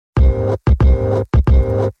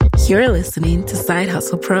You're listening to Side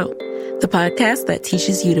Hustle Pro, the podcast that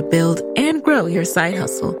teaches you to build and grow your side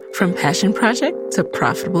hustle from passion project to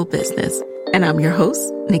profitable business. And I'm your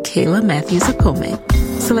host, Nicaila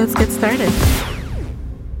Matthews-Okome. So let's get started.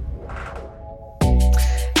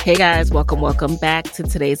 Hey guys, welcome back to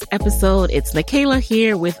today's episode. It's Nicaila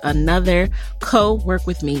here with another Co-Work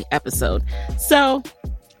With Me episode. So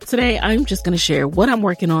today I'm just going to share what I'm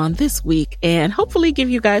working on this week and hopefully give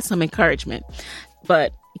you guys some encouragement.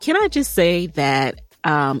 But can I just say that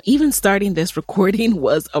even starting this recording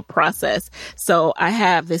was a process. So I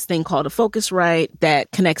have this thing called a Focusrite that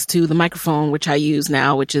connects to the microphone, which I use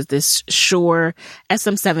now, which is this Shure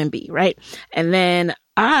SM7B, right? And then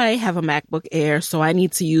I have a MacBook Air, so I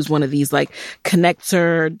need to use one of these like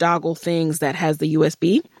connector dongle things that has the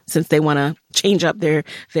USB since they want to change up their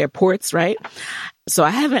ports, right? So I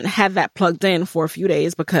haven't had that plugged in for a few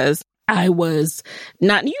days because I was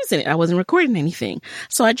not using it. I wasn't recording anything.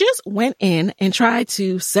 So I just went in and tried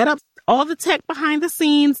to set up all the tech behind the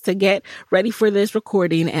scenes to get ready for this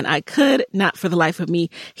recording. And I could not for the life of me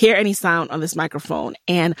hear any sound on this microphone.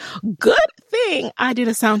 And good thing I did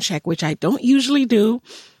a sound check, which I don't usually do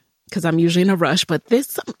because I'm usually in a rush. But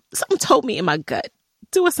something told me in my gut,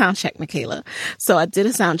 do a sound check, Nicaila. So I did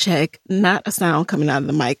a sound check, not a sound coming out of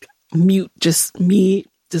the mic, mute, just me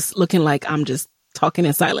just looking like I'm just talking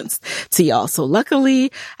in silence to y'all. So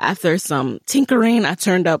luckily, after some tinkering, I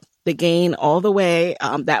turned up the gain all the way.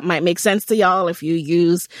 That might make sense to y'all if you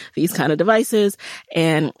use these kind of devices.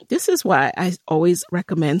 And this is why I always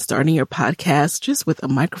recommend starting your podcast just with a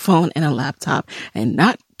microphone and a laptop and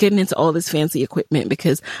not getting into all this fancy equipment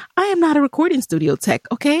because I am not a recording studio tech.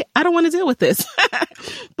 Okay. I don't want to deal with this,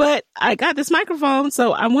 but I got this microphone,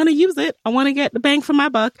 so I want to use it. I want to get the bang for my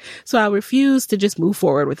buck. So I refuse to just move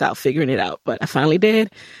forward without figuring it out. But I finally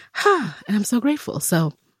did. And I'm so grateful.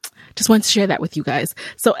 So just wanted to share that with you guys.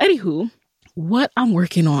 So anywho, what I'm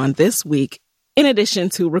working on this week, in addition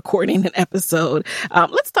to recording an episode,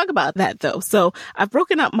 let's talk about that though. So I've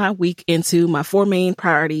broken up my week into my 4 main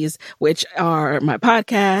priorities, which are my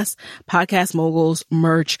podcast moguls,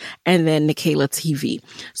 merch, and then Nicaila TV.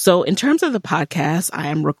 So in terms of the podcast, I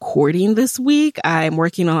am recording this week. I'm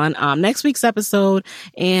working on next week's episode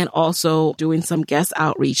and also doing some guest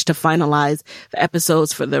outreach to finalize the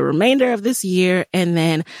episodes for the remainder of this year and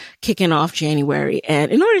then kicking off January. And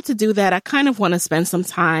in order to do that, I kind of want to spend some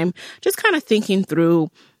time just kind of thinking through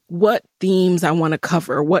what themes I want to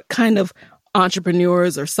cover, what kind of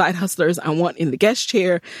entrepreneurs or side hustlers I want in the guest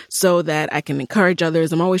chair so that I can encourage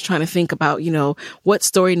others. I'm always trying to think about, what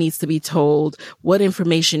story needs to be told, what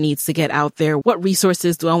information needs to get out there, what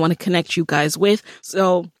resources do I want to connect you guys with.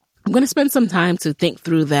 So I'm going to spend some time to think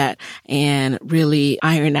through that and really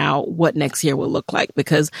iron out what next year will look like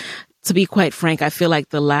because to be quite frank, I feel like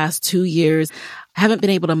the last 2 years, I haven't been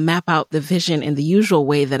able to map out the vision in the usual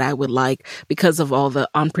way that I would like because of all the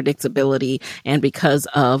unpredictability and because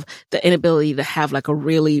of the inability to have like a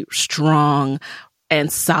really strong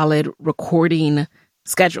and solid recording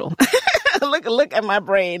schedule. Look at my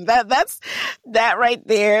brain. That right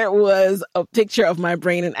there was a picture of my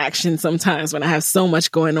brain in action sometimes when I have so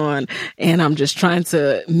much going on and I'm just trying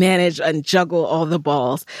to manage and juggle all the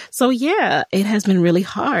balls. So yeah, it has been really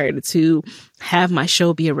hard to have my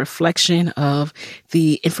show be a reflection of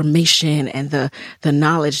the information and the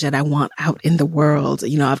knowledge that I want out in the world.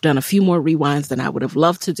 I've done a few more rewinds than I would have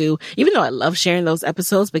loved to do, even though I love sharing those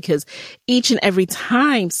episodes because each and every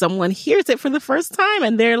time someone hears it for the first time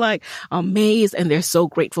and they're like amazed and they're so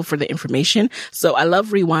grateful for the information. So I love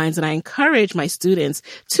rewinds and I encourage my students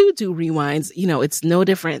to do rewinds. It's no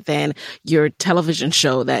different than your television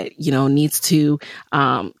show that, needs to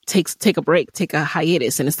take a break, take a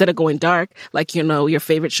hiatus. And instead of going dark, like, your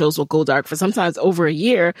favorite shows will go dark for sometimes over a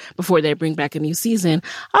year before they bring back a new season.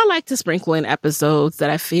 I like to sprinkle in episodes that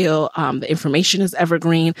I feel the information is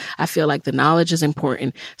evergreen. I feel like the knowledge is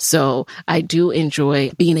important. So I do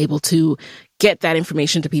enjoy being able to get that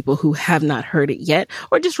information to people who have not heard it yet,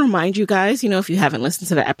 or just remind you guys, if you haven't listened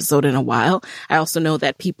to the episode in a while. I also know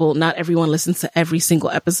that not everyone listens to every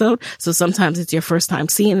single episode. So sometimes it's your first time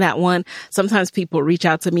seeing that one. Sometimes people reach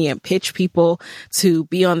out to me and pitch people to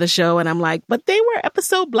be on the show. And I'm like, but they were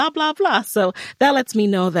episode blah, blah, blah. So that lets me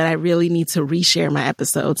know that I really need to reshare my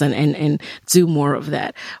episodes and do more of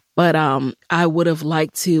that. But I would have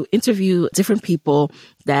liked to interview different people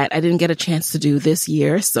that I didn't get a chance to do this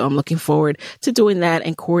year. So I'm looking forward to doing that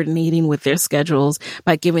and coordinating with their schedules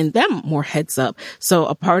by giving them more heads up. So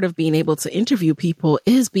a part of being able to interview people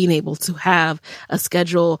is being able to have a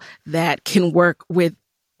schedule that can work with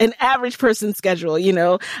an average person's schedule.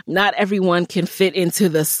 Not everyone can fit into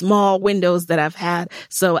the small windows that I've had.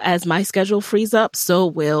 So as my schedule frees up, so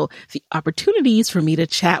will the opportunities for me to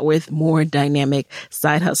chat with more dynamic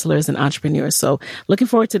side hustlers and entrepreneurs. So looking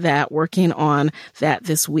forward to that, working on that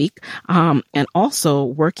this week. And also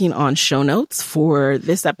working on show notes for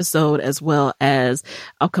this episode as well as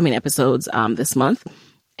upcoming episodes this month.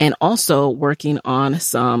 And also working on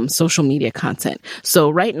some social media content. So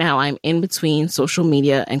right now I'm in between social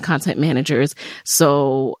media and content managers.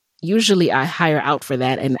 So usually I hire out for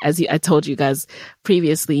that. And as I told you guys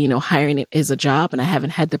previously, hiring it is a job and I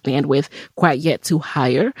haven't had the bandwidth quite yet to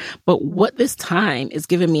hire. But what this time is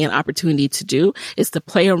giving me an opportunity to do is to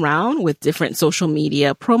play around with different social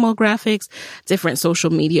media promo graphics, different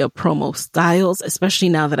social media promo styles, especially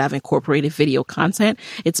now that I've incorporated video content.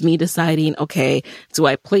 It's me deciding, okay, do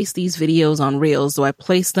I place these videos on Reels? Do I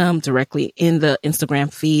place them directly in the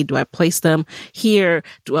Instagram feed? Do I place them here?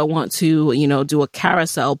 Do I want to, do a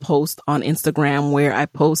carousel post on Instagram where I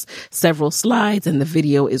post several slides and the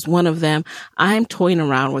video is one of them? I'm toying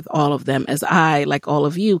around with all of them as I, like all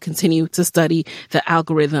of you, continue to study the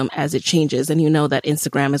algorithm as it changes. And you know that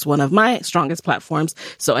Instagram is one of my strongest platforms.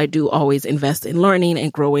 So I do always invest in learning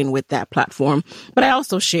and growing with that platform. But I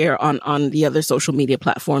also share on the other social media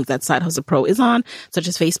platforms that Side Hustle Pro is on, such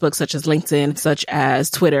as Facebook, such as LinkedIn, such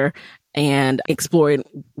as Twitter, and exploring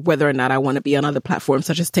whether or not I want to be on other platforms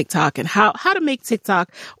such as TikTok and how to make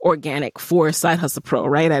TikTok organic for Side Hustle Pro,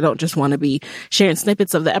 right? I don't just want to be sharing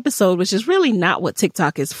snippets of the episode, which is really not what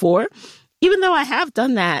TikTok is for. Even though I have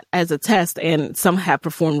done that as a test and some have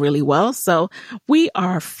performed really well. So we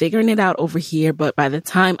are figuring it out over here. But by the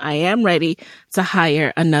time I am ready to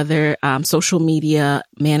hire another social media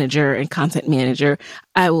manager and content manager,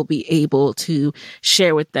 I will be able to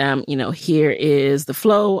share with them, here is the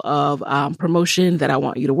flow of promotion that I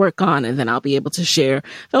want you to work on. And then I'll be able to share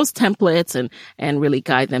those templates and really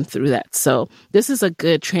guide them through that. So this is a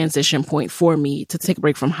good transition point for me to take a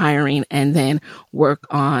break from hiring and then work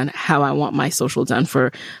on how I want my social done for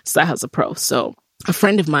Side Hustle Pro. So a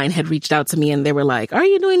friend of mine had reached out to me and they were like, are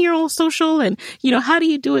you doing your own social? And, how do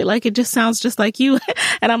you do it? Like, it just sounds just like you.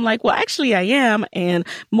 And I'm like, well, actually I am. And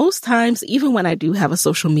most times, even when I do have a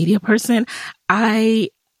social media person, my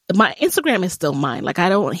Instagram is still mine. Like, I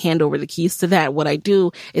don't hand over the keys to that. What I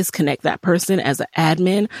do is connect that person as an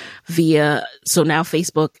admin so now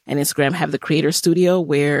Facebook and Instagram have the creator studio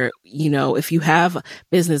where, if you have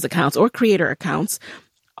business accounts or creator accounts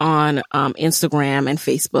on Instagram and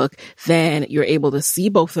Facebook, then you're able to see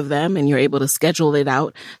both of them and you're able to schedule it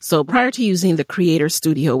out. So prior to using the Creator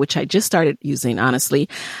Studio, which I just started using, honestly,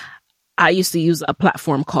 I used to use a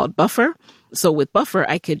platform called Buffer. So with Buffer,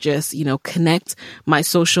 I could just, connect my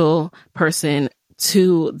social person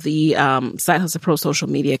to the Side Hustle Pro social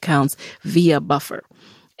media accounts via Buffer.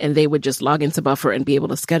 And they would just log into Buffer and be able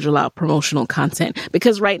to schedule out promotional content.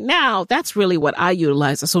 Because right now, that's really what I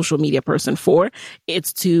utilize a social media person for.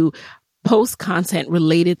 It's to post content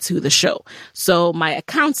related to the show. So my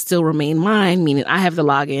accounts still remain mine, meaning I have the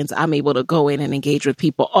logins. I'm able to go in and engage with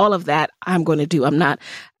people. All of that I'm going to do. I'm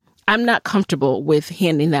not comfortable with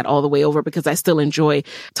handing that all the way over because I still enjoy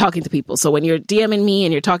talking to people. So when you're DMing me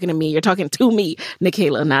and you're talking to me,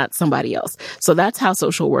 Nicaila, not somebody else. So that's how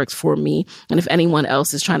social works for me. And if anyone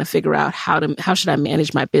else is trying to figure out how should I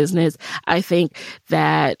manage my business, I think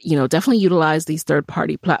that, definitely utilize these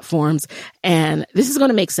third-party platforms. And this is going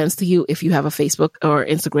to make sense to you if you have a Facebook or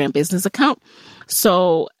Instagram business account.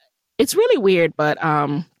 So it's really weird, but,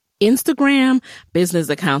 Instagram business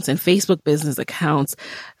accounts and Facebook business accounts,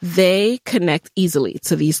 they connect easily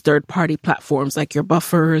to these third-party platforms like your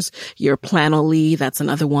Buffers, your Planoly, that's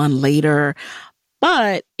another one later.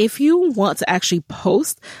 But if you want to actually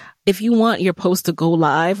post, if you want your post to go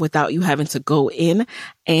live without you having to go in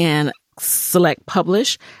and select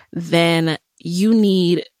publish, then you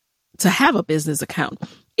need to have a business account.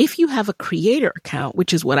 If you have a creator account,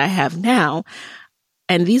 which is what I have now,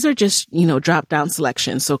 and these are just, drop down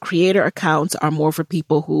selections. So creator accounts are more for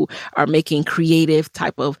people who are making creative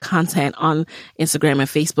type of content on Instagram and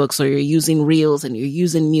Facebook. So you're using Reels and you're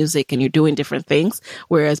using music and you're doing different things.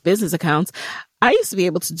 Whereas business accounts, I used to be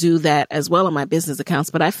able to do that as well on my business accounts,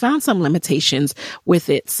 but I found some limitations with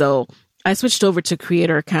it. So I switched over to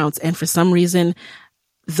creator accounts, and for some reason,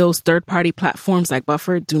 those third-party platforms like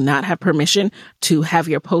Buffer do not have permission to have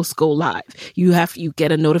your posts go live. You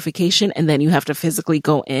get a notification and then you have to physically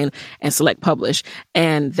go in and select publish.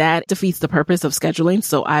 And that defeats the purpose of scheduling.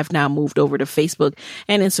 So I've now moved over to Facebook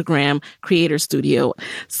and Instagram Creator Studio.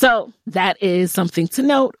 So that is something to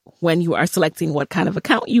note when you are selecting what kind of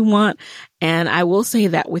account you want. And I will say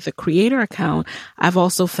that with a creator account, I've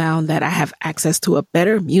also found that I have access to a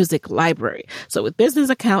better music library. So with business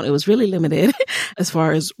account, it was really limited as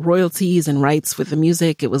far as royalties and rights with the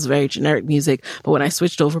music. It was very generic music. But when I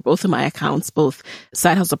switched over both of my accounts, both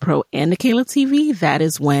Side Hustle Pro and Nicaila TV, that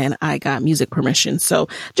is when I got music permission. So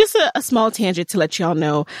just a small tangent to let y'all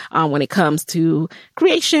know when it comes to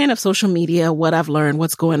creation of social media, what I've learned,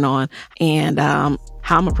 what's going on, and how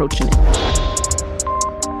I'm approaching it.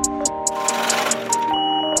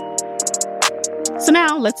 So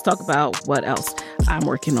now let's talk about what else I'm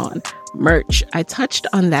working on. Merch. I touched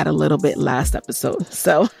on that a little bit last episode.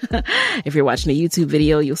 So if you're watching a YouTube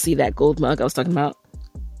video, you'll see that gold mug I was talking about.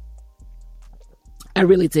 I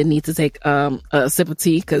really did need to take a sip of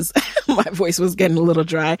tea because my voice was getting a little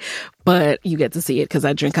dry, but you get to see it because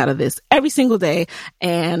I drink out of this every single day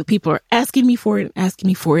and people are asking me for it,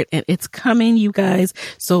 and it's coming, you guys.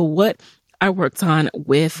 So what I worked on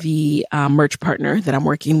with the merch partner that I'm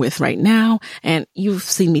working with right now, and you've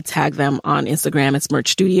seen me tag them on Instagram. It's Merch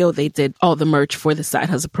Studio. They did all the merch for the Side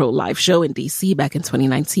Hustle Pro live show in DC back in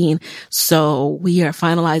 2019. So we are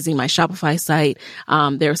finalizing my Shopify site.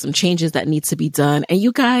 There are some changes that need to be done. And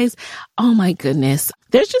you guys, oh my goodness,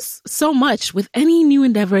 there's just so much with any new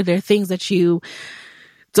endeavor. There are things that you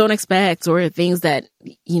don't expect or things that,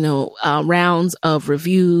 rounds of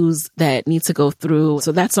reviews that need to go through.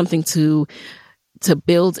 So that's something to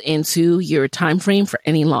build into your time frame for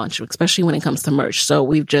any launch, especially when it comes to merch. So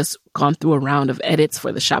we've just gone through a round of edits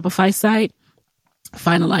for the Shopify site,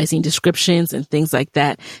 finalizing descriptions and things like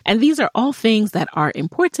that. And these are all things that are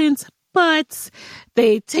important, but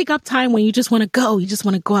they take up time when you just want to go. You just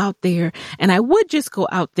want to go out there. And I would just go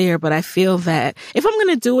out there, but I feel that if I'm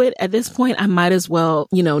going to do it at this point, I might as well,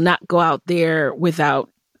 not go out there without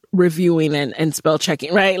reviewing and spell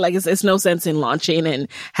checking, right? Like it's no sense in launching and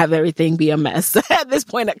have everything be a mess at this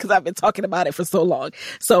point because I've been talking about it for so long.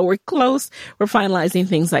 So we're close. We're finalizing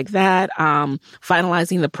things like that.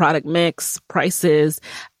 Finalizing the product mix, prices.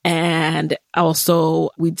 And also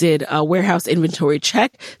we did a warehouse inventory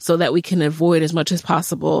check so that we can avoid as much as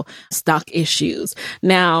possible stock issues.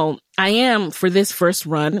 Now for this first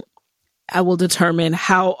run, I will determine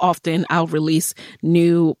how often I'll release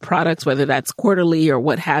new products, whether that's quarterly or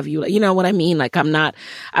what have you. You know what I mean? Like I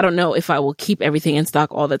don't know if I will keep everything in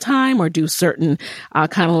stock all the time or do certain,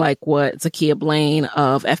 kind of like what Zakia Blaine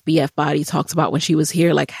of FBF Body talks about when she was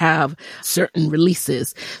here, like have certain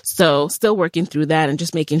releases. So still working through that and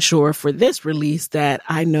just making sure for this release that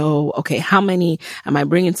I know, okay, how many am I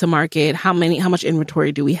bringing to market? How much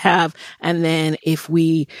inventory do we have? And then if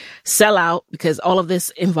we sell out, because all of this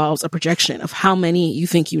involves a projection of how many you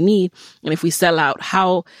think you need. And if we sell out,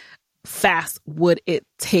 how fast would it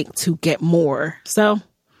take to get more? So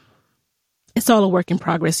it's all a work in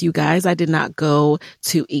progress, you guys. I did not go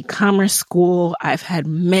to e-commerce school. I've had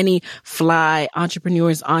many fly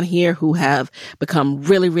entrepreneurs on here who have become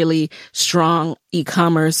really, really strong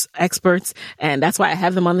e-commerce experts. And that's why I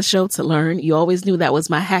have them on the show to learn. You always knew that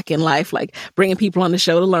was my hack in life, like bringing people on the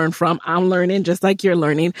show to learn from. I'm learning just like you're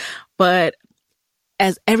learning. But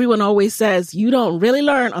as everyone always says, you don't really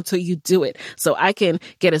learn until you do it. So I can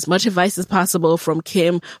get as much advice as possible from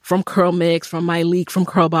Kim, from Curl Mix, from Myleik, from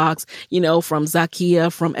Curlbox, from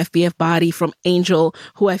Zakia, from FBF Body, from Angel,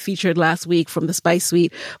 who I featured last week, from the Spice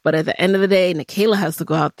Suite. But at the end of the day, Nicaila has to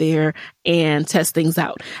go out there and test things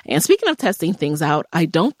out. And speaking of testing things out, I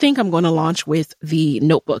don't think I'm going to launch with the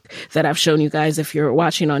notebook that I've shown you guys. If you're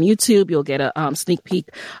watching on YouTube, you'll get a sneak peek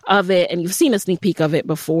of it. And you've seen a sneak peek of it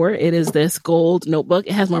before. It is this gold notebook.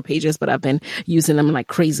 It has more pages, but I've been using them like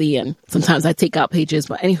crazy. And sometimes I take out pages.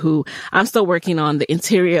 But anywho, I'm still working on the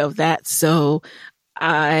interior of that. So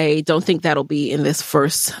I don't think that'll be in this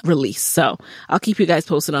first release. So I'll keep you guys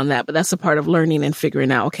posted on that. But that's a part of learning and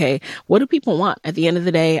figuring out, okay, what do people want? At the end of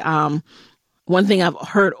the day, one thing I've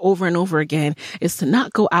heard over and over again is to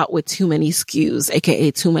not go out with too many SKUs,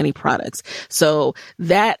 aka too many products. So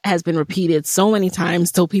that has been repeated so many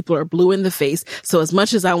times till people are blue in the face. So as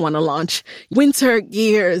much as I want to launch winter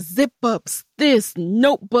gear, zip ups, this,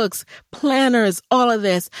 notebooks, planners, all of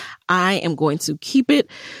this, I am going to keep it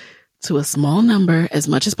to a small number as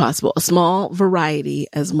much as possible, a small variety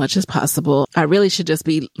as much as possible. I really should just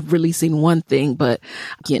be releasing one thing, but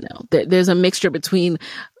there's a mixture between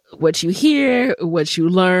what you hear, what you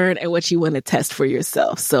learn, and what you want to test for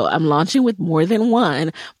yourself. So I'm launching with more than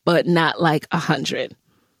one, but not like 100.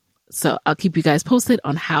 So I'll keep you guys posted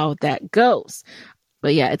on how that goes.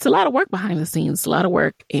 But yeah, it's a lot of work behind the scenes, a lot of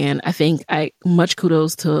work. And I think much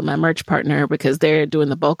kudos to my merch partner because they're doing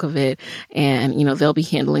the bulk of it and, they'll be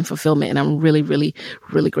handling fulfillment. And I'm really, really,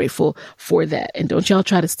 really grateful for that. And don't y'all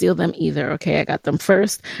try to steal them either. Okay. I got them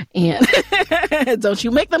first and don't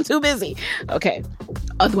you make them too busy. Okay.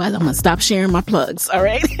 Otherwise I'm going to stop sharing my plugs. All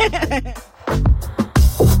right.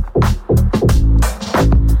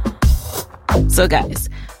 So guys,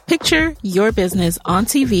 picture your business on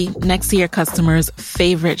TV next to your customers'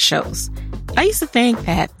 favorite shows. I used to think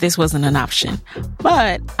that this wasn't an option,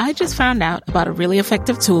 but I just found out about a really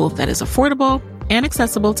effective tool that is affordable and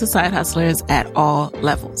accessible to side hustlers at all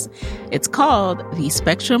levels. It's called the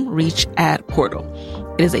Spectrum Reach Ad Portal.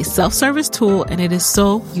 It is a self-service tool and it is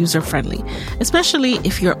so user-friendly, especially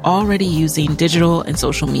if you're already using digital and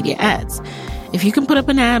social media ads. If you can put up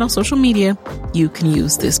an ad on social media, you can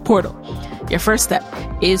use this portal. Your first step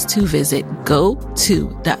is to visit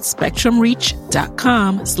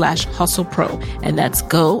go2.spectrumreach.com/hustlepro. And that's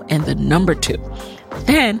go and the number 2.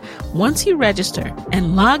 Then, once you register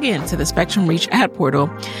and log in to the Spectrum Reach ad portal,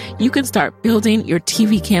 you can start building your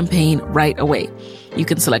TV campaign right away. You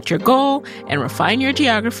can select your goal and refine your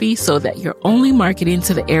geography so that you're only marketing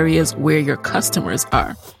to the areas where your customers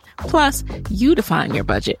are. Plus, you define your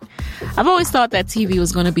budget. I've always thought that TV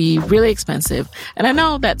was going to be really expensive, and I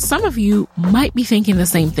know that some of you might be thinking the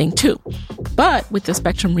same thing too. But with the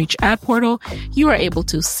Spectrum Reach ad portal, you are able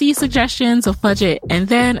to see suggestions of budget and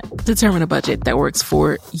then determine a budget that works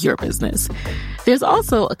for your business. There's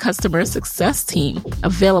also a customer success team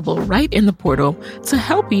available right in the portal to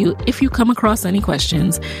help you if you come across any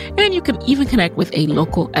questions, and you can even connect with a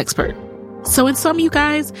local expert. So in sum, you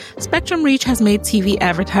guys, Spectrum Reach has made TV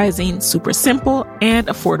advertising super simple and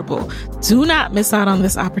affordable. Do not miss out on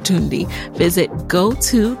this opportunity. Visit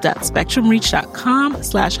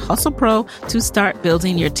go2.spectrumreach.com/hustlepro to start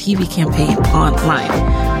building your TV campaign online.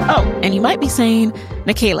 Oh, and you might be saying,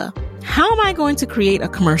 Nikayla, how am I going to create a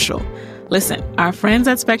commercial? Listen, our friends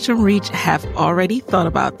at Spectrum Reach have already thought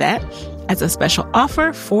about that. As a special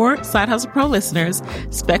offer for Side Hustle Pro listeners,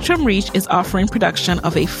 Spectrum Reach is offering production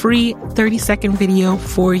of a free 30-second video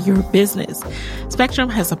for your business. Spectrum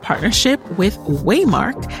has a partnership with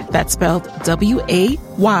Waymark, that's spelled Waymark,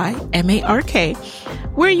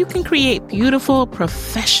 where you can create beautiful,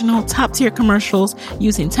 professional, top-tier commercials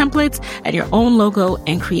using templates and your own logo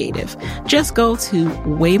and creative. Just go to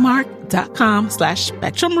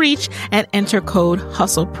waymark.com/spectrumreach and enter code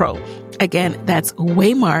HustlePro. Again, that's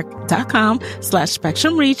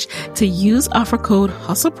waymark.com/spectrumreach to use offer code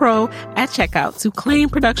HustlePro at checkout to claim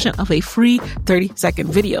production of a free 30-second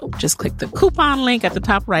video. Just click the coupon link at the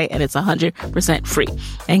top right and it's 100% free.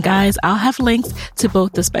 And guys, I'll have links to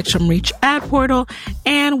both the Spectrum Reach ad portal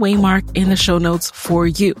and Waymark in the show notes for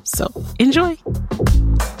you. So enjoy.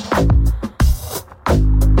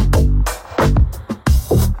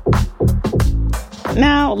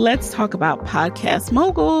 Now, let's talk about Podcast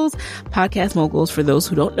Moguls. Podcast Moguls, for those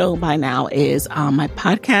who don't know by now, is my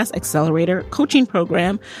podcast accelerator coaching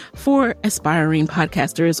program for aspiring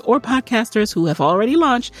podcasters or podcasters who have already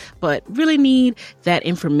launched but really need that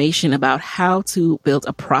information about how to build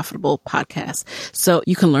a profitable podcast. So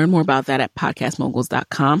you can learn more about that at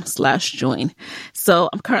podcastmoguls.com/join. So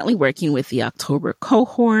I'm currently working with the October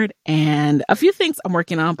cohort, and a few things I'm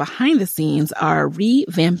working on behind the scenes are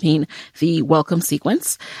revamping the welcome sequence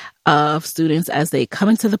of students as they come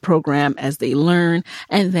into the program, as they learn,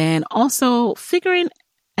 and then also figuring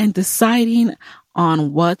and deciding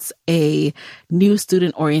on what a new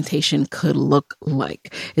student orientation could look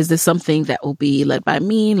like. Is this something that will be led by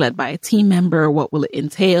me, led by a team member? What will it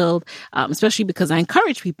entail? Especially because I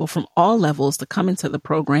encourage people from all levels to come into the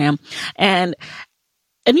program. And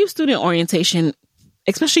a new student orientation,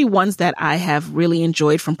 especially ones that I have really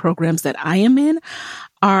enjoyed from programs that I am in,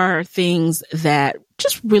 are things that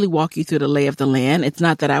just really walk you through the lay of the land. It's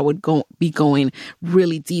not that I would be going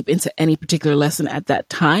really deep into any particular lesson at that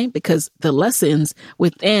time, because the lessons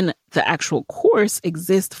within the actual course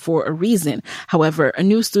exist for a reason. However, a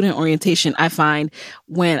new student orientation, I find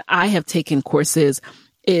when I have taken courses,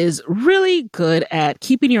 is really good at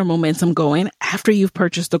keeping your momentum going after you've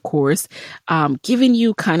purchased a course, giving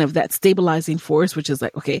you kind of that stabilizing force, which is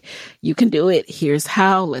like, okay, you can do it. Here's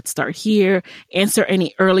how. Let's start here. Answer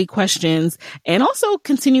any early questions and also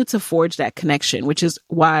continue to forge that connection, which is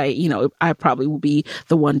why, I probably will be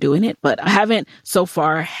the one doing it, but I haven't so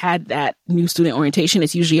far had that new student orientation.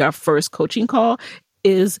 It's usually our first coaching call.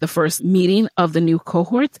 is the first meeting of the new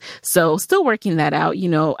cohorts. So still working that out.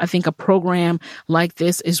 I think a program like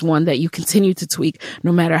this is one that you continue to tweak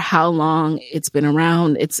no matter how long it's been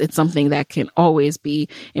around. It's something that can always be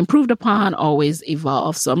improved upon, always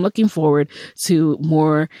evolve. So I'm looking forward to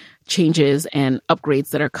more changes and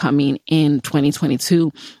upgrades that are coming in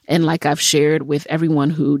 2022. And like I've shared with everyone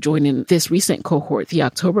who joined in this recent cohort, the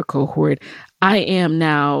October cohort, I am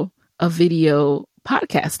now a video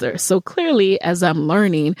podcaster. So clearly, as I'm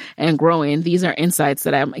learning and growing, these are insights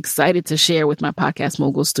that I'm excited to share with my Podcast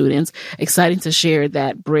Mogul students, excited to share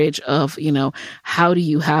that bridge of, how do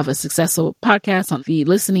you have a successful podcast on the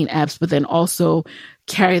listening apps, but then also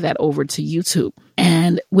carry that over to YouTube.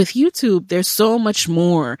 And with YouTube, there's so much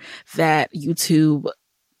more that YouTube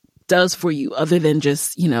does for you other than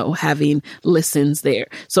just, having listens there.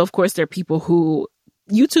 So of course, there are people who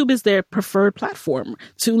YouTube is their preferred platform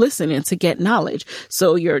to listen and to get knowledge.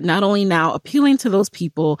 So you're not only now appealing to those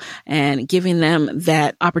people and giving them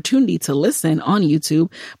that opportunity to listen on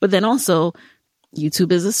YouTube, but then also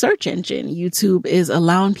YouTube is a search engine. YouTube is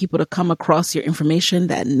allowing people to come across your information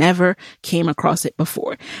that never came across it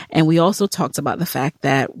before. And we also talked about the fact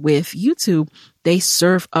that with YouTube, they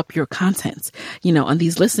serve up your contents. On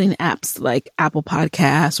these listening apps like Apple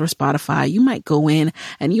Podcasts or Spotify, you might go in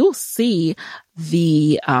and you'll see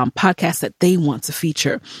the podcast that they want to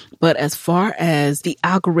feature. But as far as the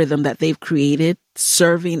algorithm that they've created,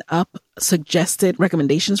 serving up suggested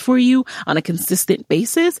recommendations for you on a consistent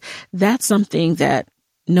basis, that's something that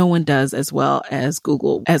no one does as well as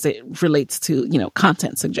Google as it relates to,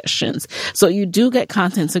 content suggestions. So you do get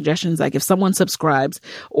content suggestions. Like if someone subscribes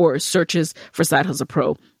or searches for Side Hustle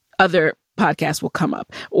Pro, other podcasts will come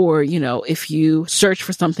up. Or, if you search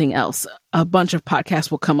for something else, a bunch of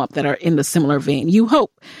podcasts will come up that are in the similar vein. You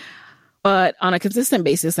hope. But on a consistent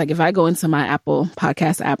basis, like if I go into my Apple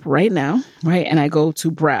Podcast app right now, right, and I go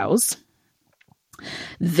to browse,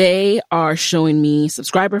 they are showing me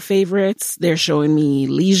subscriber favorites. They're showing me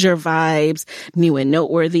leisure vibes, new and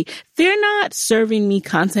noteworthy. They're not serving me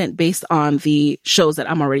content based on the shows that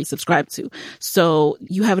I'm already subscribed to. So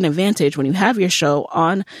you have an advantage when you have your show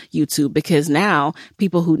on YouTube, because now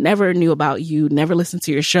people who never knew about you, never listened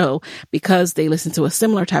to your show, because they listen to a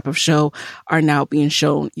similar type of show, are now being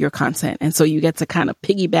shown your content. And so you get to kind of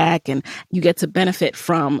piggyback and you get to benefit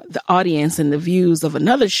from the audience and the views of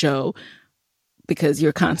another show, because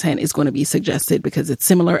your content is going to be suggested because it's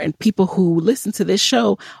similar. And people who listen to this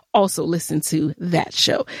show also listen to that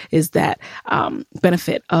show, is that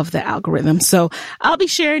benefit of the algorithm. So I'll be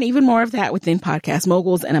sharing even more of that within Podcast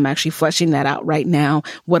Moguls, and I'm actually fleshing that out right now.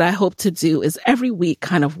 What I hope to do is every week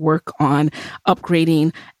kind of work on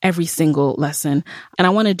upgrading every single lesson. And I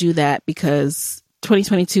want to do that because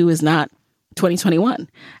 2022 is not 2021.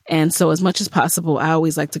 And so as much as possible, I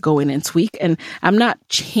always like to go in and tweak. And I'm not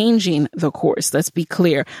changing the course. Let's be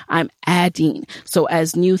clear. I'm adding. So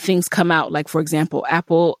as new things come out, like for example,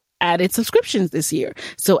 Apple added subscriptions this year.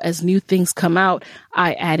 So as new things come out,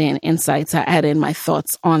 I add in insights, I add in my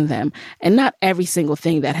thoughts on them. And not every single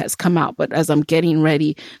thing that has come out, but as I'm getting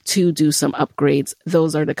ready to do some upgrades,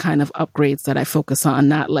 those are the kind of upgrades that I focus on,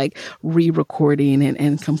 not like re-recording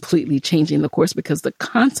and completely changing the course, because the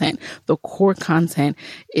content, the core content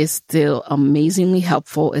is still amazingly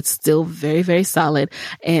helpful. It's still very, very solid.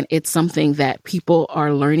 And it's something that people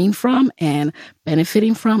are learning from and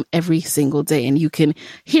benefiting from every single day. And you can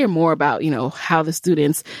hear more about, how the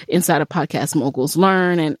students inside of Podcast Moguls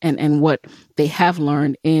learn and what they have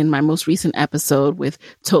learned in my most recent episode with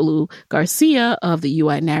Tolu Garcia of the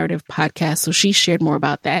UI Narrative podcast. So she shared more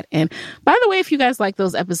about that. And by the way, if you guys like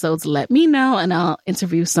those episodes, let me know and I'll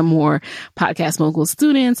interview some more Podcast Mogul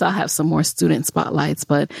students. I'll have some more student spotlights,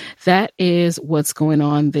 but that is what's going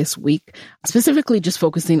on this week, specifically just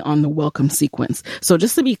focusing on the welcome sequence. So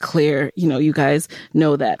just to be clear, you guys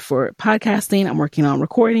know that for podcasting, I'm working on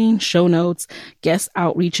recording, show notes, guest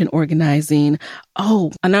outreach and organizing.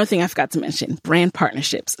 Oh, another thing I forgot to mention, brand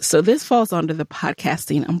partnerships. So this falls under the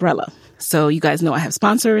podcasting umbrella. So you guys know I have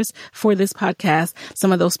sponsors for this podcast.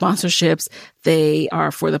 Some of those sponsorships, they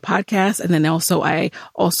are for the podcast. And then I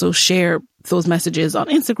also share those messages on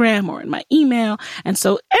Instagram or in my email. And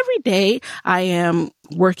so every day I am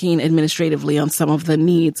working administratively on some of the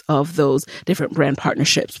needs of those different brand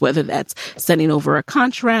partnerships, whether that's sending over a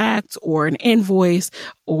contract or an invoice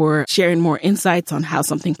or sharing more insights on how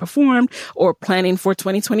something performed or planning for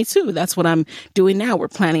 2022. That's what I'm doing now. We're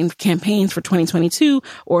planning campaigns for 2022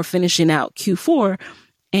 or finishing out Q4.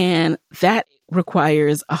 And that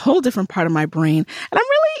requires a whole different part of my brain. And I'm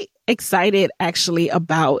really excited actually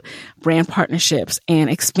about brand partnerships and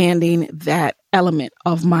expanding that element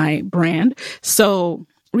of my brand. So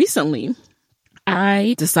recently,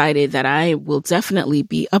 I decided that I will definitely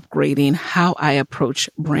be upgrading how I approach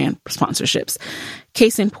brand sponsorships.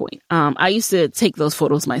 Case in point, I used to take those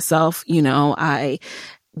photos myself. I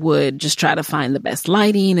would just try to find the best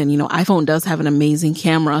lighting, and, iPhone does have an amazing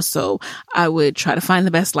camera. So I would try to find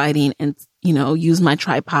the best lighting and, use my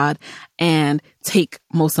tripod and take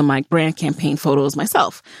most of my brand campaign photos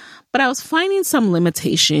myself. But I was finding some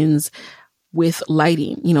limitations with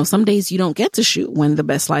lighting. Some days you don't get to shoot when the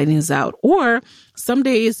best lighting is out, or some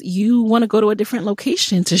days you want to go to a different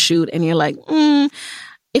location to shoot and you're like,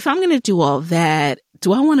 if I'm going to do all that,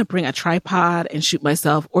 do I want to bring a tripod and shoot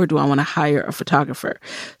myself, or do I want to hire a photographer?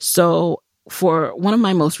 So for one of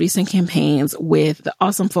my most recent campaigns with the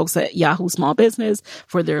awesome folks at Yahoo Small Business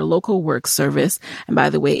for their Local Works service. And by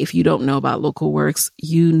the way, if you don't know about Local Works,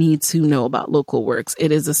 you need to know about Local Works.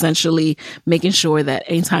 It is essentially making sure that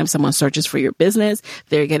anytime someone searches for your business,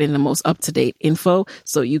 they're getting the most up-to-date info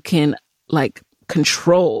so you can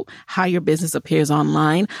control how your business appears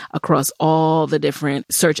online across all the different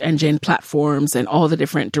search engine platforms and all the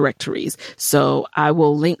different directories. So I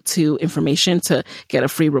will link to information to get a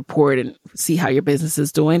free report and see how your business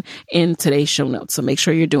is doing in today's show notes. So make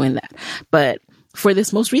sure you're doing that. But for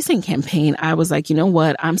this most recent campaign, I was like, you know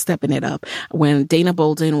what? I'm stepping it up. When Dana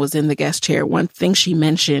Bolden was in the guest chair, one thing she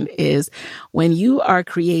mentioned is when you are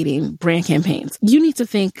creating brand campaigns, you need to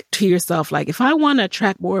think to yourself, like, if I want to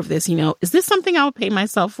attract more of this, is this something I would pay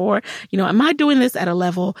myself for? Am I doing this at a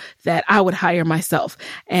level that I would hire myself?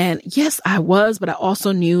 And yes, I was, but I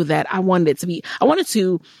also knew that I wanted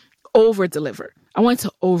to over deliver. I wanted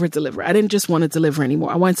to over deliver. I didn't just want to deliver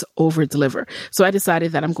anymore. I wanted to over deliver. So I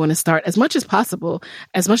decided that I'm going to start as much as possible,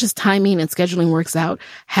 as much as timing and scheduling works out,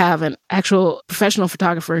 have an actual professional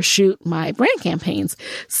photographer shoot my brand campaigns.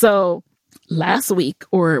 So last week,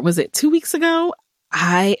 or was it 2 weeks ago,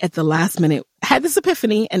 I, at the last minute, had this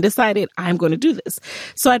epiphany and decided I'm going to do this.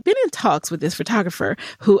 So I'd been in talks with this photographer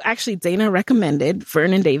who actually Dana recommended,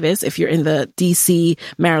 Vernon Davis. If you're in the DC,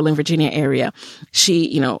 Maryland, Virginia area,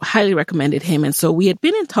 she, highly recommended him. And so we had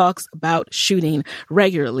been in talks about shooting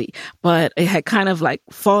regularly, but it had kind of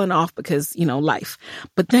fallen off because, life.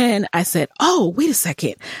 But then I said, oh, wait a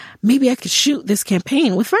second, maybe I could shoot this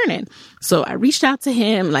campaign with Vernon. So I reached out to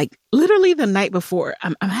him literally the night before.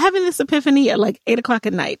 I'm having this epiphany at 8:00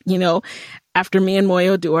 at night, after me and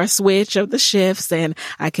Moyo do our switch of the shifts and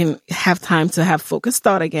I can have time to have focused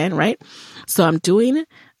thought again, right? So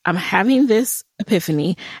I'm having this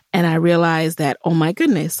epiphany and I realized that, oh my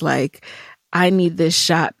goodness, I need this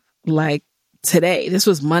shot today. This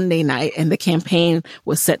was Monday night and the campaign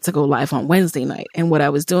was set to go live on Wednesday night. And what I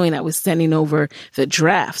was doing, I was sending over the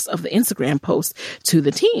drafts of the Instagram post to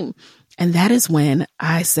the team. And that is when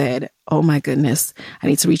I said, oh my goodness, I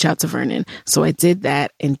need to reach out to Vernon. So I did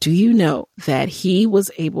that. And do you know that he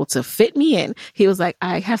was able to fit me in? He was like,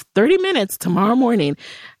 I have 30 minutes tomorrow morning.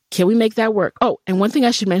 Can we make that work? Oh, and one thing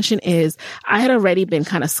I should mention is I had already been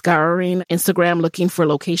kind of scouring Instagram looking for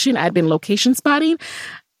location. I'd been location spotting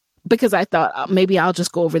because I thought maybe I'll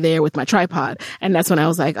just go over there with my tripod. And that's when I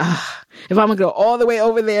was like, if I'm going to go all the way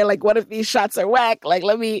over there, what if these shots are whack?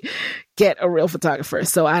 Let me get a real photographer.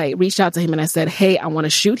 So I reached out to him and I said, hey, I want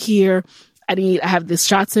to shoot here. I have these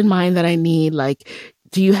shots in mind that I need.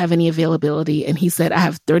 Do you have any availability? And he said, I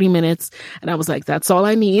have 30 minutes. And I was like, that's all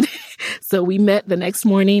I need. So we met the next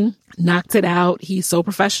morning, knocked it out. He's so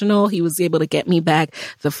professional. He was able to get me back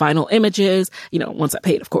the final images, once I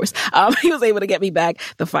paid, of course. He was able to get me back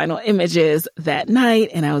the final images that night.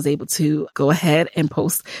 And I was able to go ahead and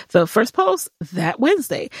post the first post that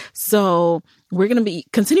Wednesday. So we're going to be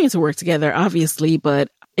continuing to work together, obviously, but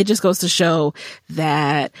it just goes to show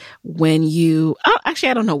that when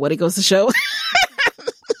I don't know what it goes to show.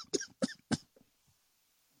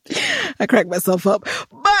 I cracked myself up.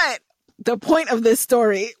 But the point of this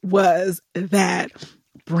story was that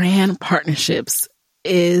brand partnerships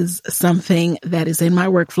is something that is in my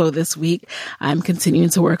workflow this week. I'm continuing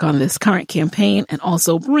to work on this current campaign and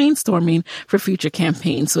also brainstorming for future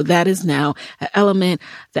campaigns. So that is now an element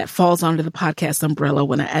that falls under the podcast umbrella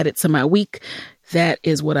when I add it to my week. That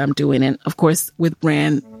is what I'm doing. And of course, with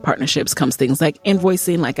brand partnerships comes things like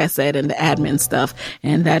invoicing, like I said, and the admin stuff.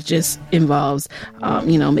 And that just involves,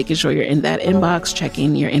 making sure you're in that inbox,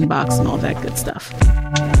 checking your inbox and all that good stuff.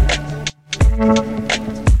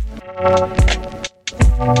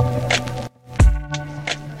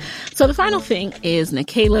 So the final thing is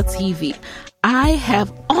Nikayla TV. I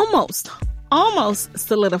have almost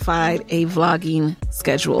solidified a vlogging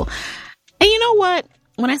schedule. And you know what?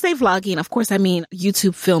 When I say vlogging, of course, I mean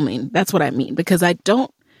YouTube filming. That's what I mean, because I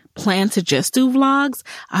don't plan to just do vlogs.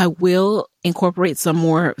 I will incorporate some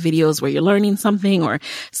more videos where you're learning something, or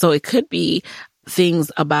so it could be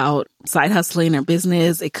things about side hustling or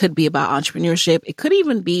business. It could be about entrepreneurship. It could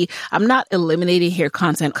even be, I'm not eliminating hair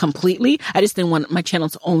content completely. I just didn't want my channel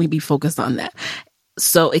to only be focused on that.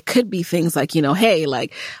 So it could be things like, hey,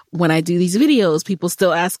 like when I do these videos, people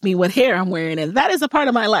still ask me what hair I'm wearing. And that is a part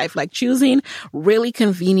of my life, like choosing really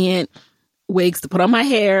convenient wigs to put on my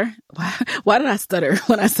hair. Why did I stutter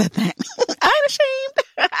when I said that? I'm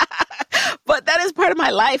ashamed. But that is part of my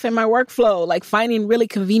life and my workflow, like finding really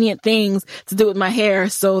convenient things to do with my hair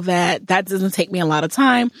so that doesn't take me a lot of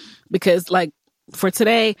time. Because like for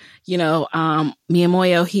today, me and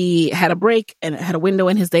Moyo, he had a break and had a window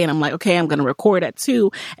in his day. And I'm like, okay, I'm going to record at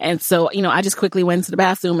 2. And so, I just quickly went to the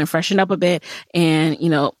bathroom and freshened up a bit and,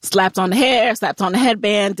 slapped on the hair, slapped on the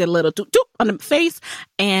headband, did a little doop doop on the face,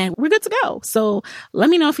 and we're good to go. So let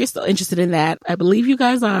me know if you're still interested in that. I believe you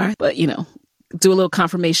guys are, but, do a little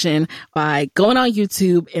confirmation by going on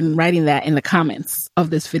YouTube and writing that in the comments of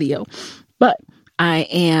this video. But I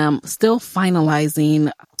am still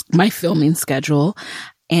finalizing my filming schedule,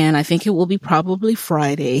 and I think it will be probably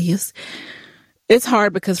Fridays. It's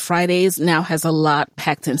hard because Fridays now has a lot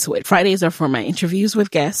packed into it. Fridays are for my interviews with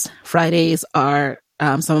guests. Fridays are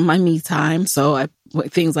some of my me time. So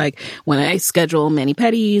things like when I schedule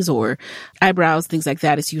mani-pedis or eyebrows, things like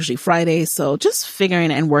that, it's usually Fridays. So just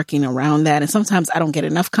figuring and working around that. And sometimes I don't get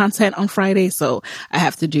enough content on Friday, so I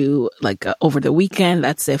have to do like over the weekend.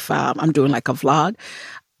 That's if I'm doing like a vlog.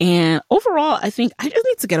 And overall, I think I just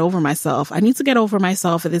need to get over myself. I need to get over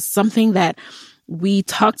myself. It is something that we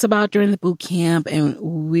talked about during the boot camp, and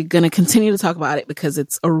we're going to continue to talk about it because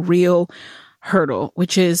it's a real hurdle,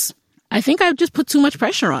 which is, I think I just put too much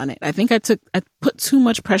pressure on it. I think I put too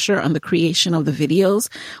much pressure on the creation of the videos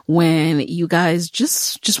when you guys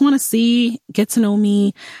just want to get to know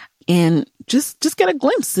me and just get a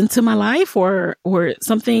glimpse into my life or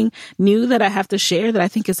something new that I have to share that I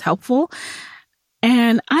think is helpful.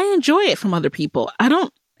 And I enjoy it from other people. I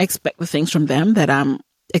don't expect the things from them that I'm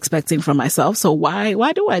expecting from myself. So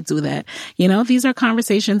why do I do that? These are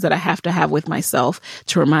conversations that I have to have with myself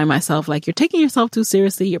to remind myself, like, you're taking yourself too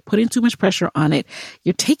seriously. You're putting too much pressure on it.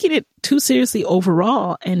 You're taking it too seriously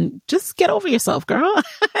overall, and just get over yourself, girl,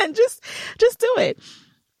 and just do it.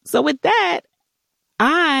 So with that,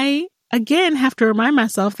 I again have to remind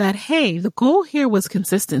myself that, hey, the goal here was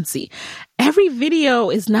consistency. Every video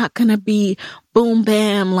is not going to be boom,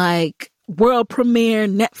 bam, like world premiere,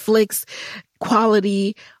 Netflix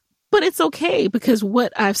quality, but it's okay because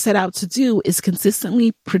what I've set out to do is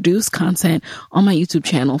consistently produce content on my YouTube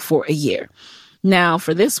channel for a year. Now,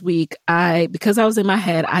 for this week, because I was in my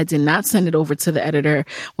head, I did not send it over to the editor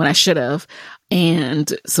when I should have.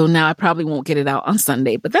 And so now I probably won't get it out on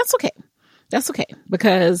Sunday, but that's okay. That's okay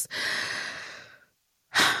because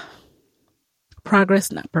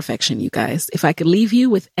progress, not perfection, you guys. If I could leave you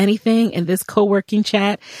with anything in this co-working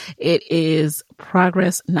chat, it is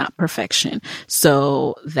progress, not perfection.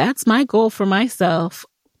 So that's my goal for myself.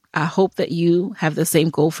 I hope that you have the same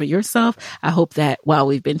goal for yourself. I hope that while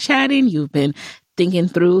we've been chatting, you've been thinking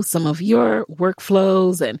through some of your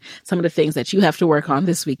workflows and some of the things that you have to work on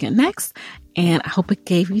this week and next. And I hope it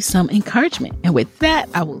gave you some encouragement. And with that,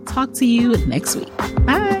 I will talk to you next week.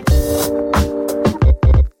 Bye.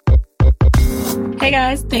 Hey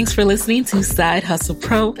guys, thanks for listening to Side Hustle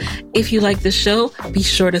Pro. If you like the show, be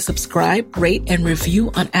sure to subscribe, rate, and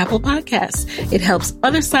review on Apple Podcasts. It helps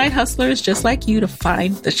other side hustlers just like you to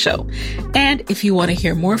find the show. And if you want to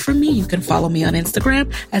hear more from me, you can follow me on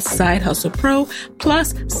Instagram at Side Hustle Pro.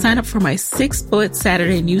 Plus, sign up for my 6 Bullet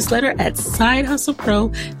Saturday newsletter at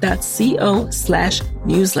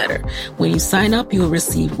sidehustlepro.co/newsletter. When you sign up, you will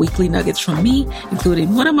receive weekly nuggets from me,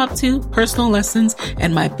 including what I'm up to, personal lessons,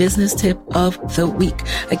 and my business tip of the week.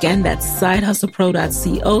 Again, that's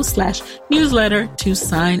sidehustlepro.co/newsletter to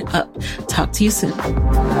sign up. Talk to you soon.